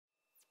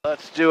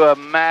Let's do a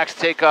max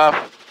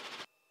takeoff.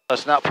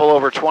 Let's not pull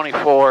over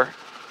 24.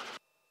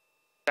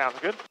 Sounds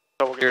good.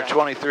 So we'll You're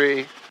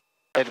 23.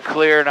 And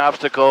clear an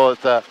obstacle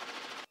at the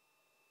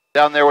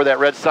down there where that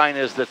red sign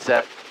is. That's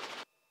at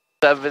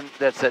 7.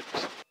 That's at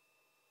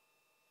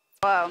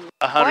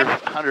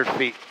 100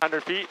 feet.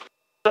 100 feet.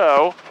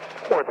 So.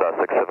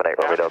 678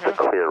 Romeo Delta,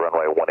 clear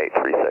runway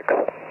 1836.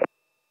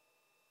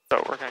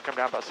 So we're going to come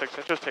down about 6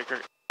 inches. Take your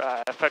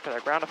effect of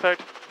that ground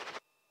effect.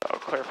 So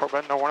clear 4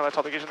 button. No warning lights.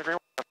 All the gauges in the green.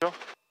 So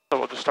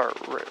we'll just start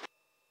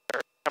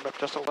come up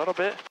just a little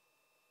bit.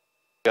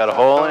 Got a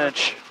whole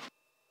inch.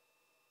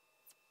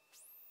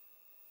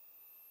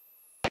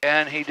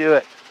 Can he do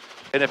it?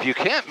 And if you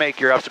can't make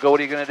your obstacle, what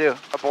are you going to do?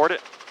 Abort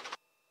it.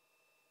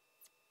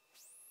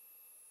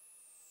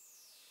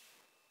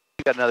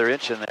 You got another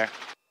inch in there.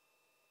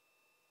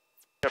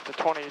 Up to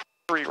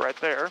 23 right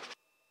there.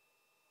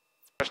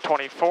 There's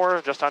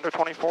 24, just under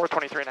 24,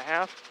 23 and a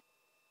half.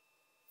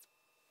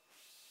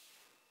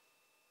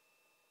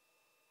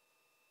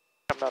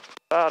 Coming up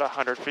about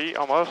 100 feet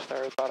almost.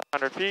 There's about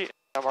 100 feet.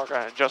 And we're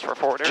going to adjust for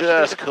forward airspeed.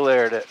 Just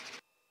cleared it.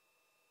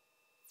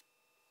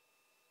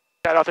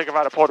 I don't think if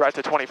I'd have pulled right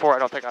to 24, I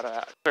don't think I'd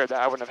have cleared that.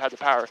 I wouldn't have had the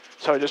power.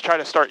 So I just try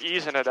to start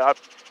easing it up,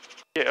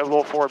 get a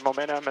little forward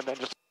momentum, and then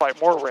just apply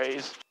more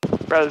raise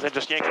rather than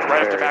just yanking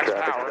right up to max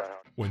power.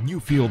 When you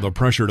feel the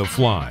pressure to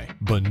fly,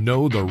 but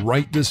know the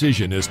right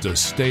decision is to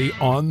stay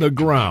on the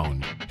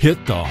ground,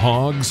 hit the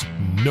hogs,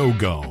 no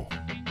go,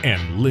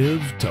 and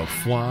live to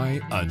fly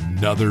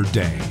another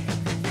day.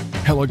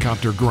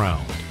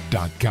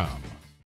 Helicopterground.com